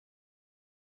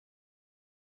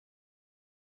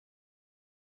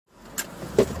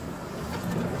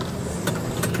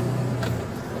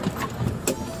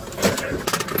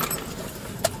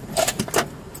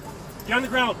Get on the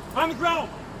ground. On the ground.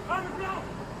 On the ground.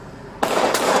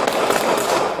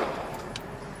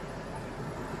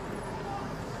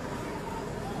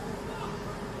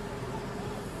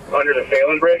 Under the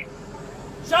Phelan Bridge.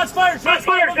 Shots fired! Shots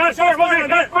fired! Shots fired!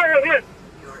 Shots fired!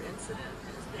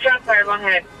 Shots fired, one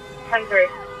hit. 10-3.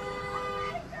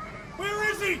 Where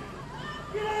is he?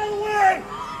 Get out of the way!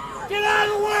 Get out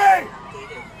of the way!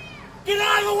 Get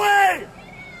out of the way!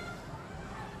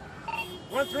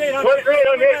 138 on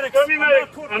hit. Tell me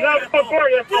medics. I'm not code for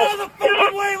you. Get out of the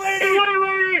fucking way,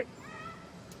 lady!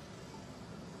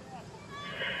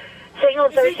 Signal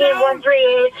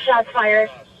 13-138, shots fired.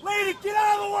 Lady, get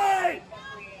out of the way!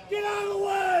 Get out of the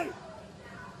way!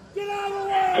 Get out of the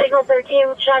way! Signal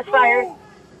 13, shots fired.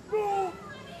 Move!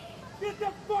 Get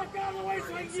the fuck out of the way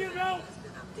so I can get out!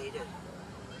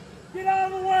 Get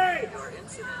out of the way!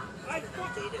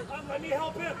 Let me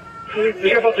help him!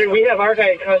 Careful, dude. We have our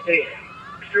guy in custody.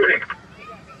 Shooting.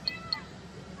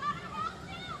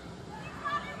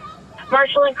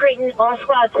 Marshall and Cretin, all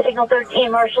squads, signal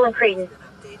 13, Marshall and Cretin.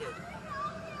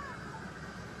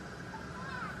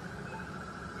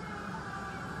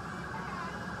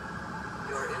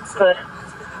 Good.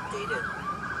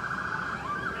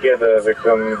 Give the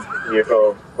victim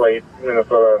vehicle plate,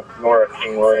 Minnesota, North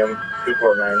King William,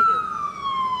 249.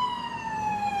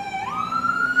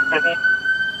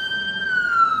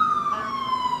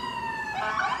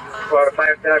 About a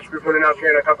 5-dash, we're putting out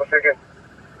here in a couple seconds.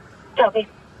 Copy.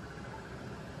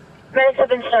 Medics have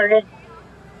been started.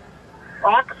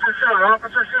 Officer shot,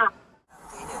 officer shot.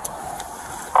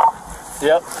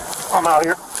 Yep, I'm out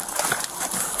here.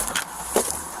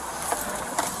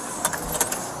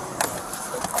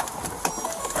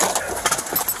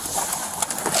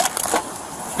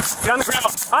 Get on the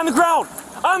ground! On the ground!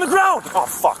 On the ground! Oh,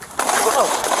 fuck.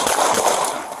 Oh.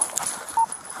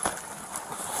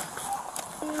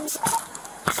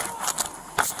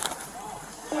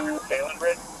 Phelan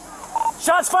Bridge.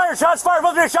 Shots fired! Shots fired!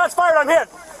 Look here! Shots fired! I'm hit!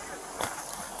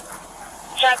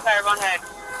 Shots fired, one hit.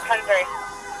 10-3.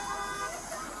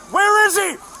 Where is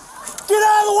he? Get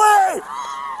out of the way!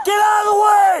 Get out of the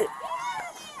way!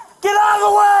 Get out of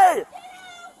the way!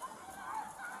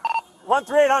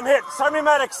 138, I'm hit. Send me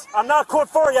medics. I'm not code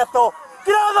 4 yet, though.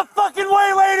 Get out of the fucking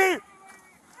way, lady!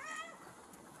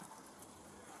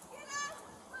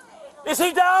 Is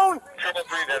he down?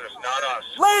 333, that is not us.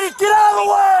 Lady, get out of the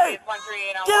way!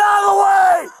 Get out of the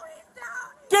way!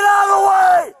 Get out of the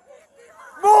way!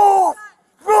 Move!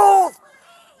 Move!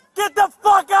 Get the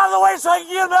fuck out of the way so I can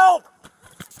get him help!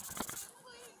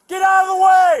 Get out of the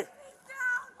way!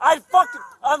 I fucking...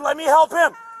 let me help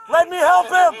him! Let me help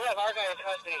him! We have our guy in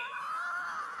custody.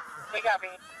 We copy.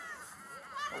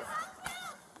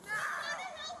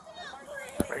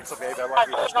 It's okay, that might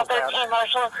be Signal 13,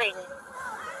 Marshall and Cretin.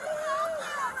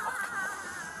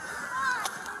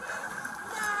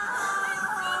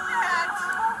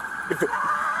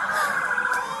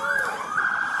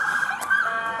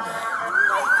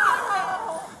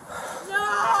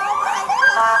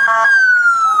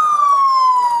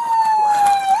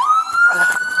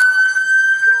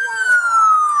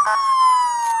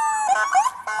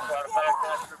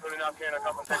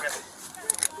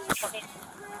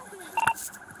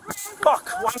 Fuck,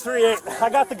 138. I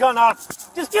got the gun off.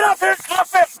 Just get up here, stop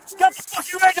it! Get the fuck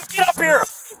you ready, just get up here!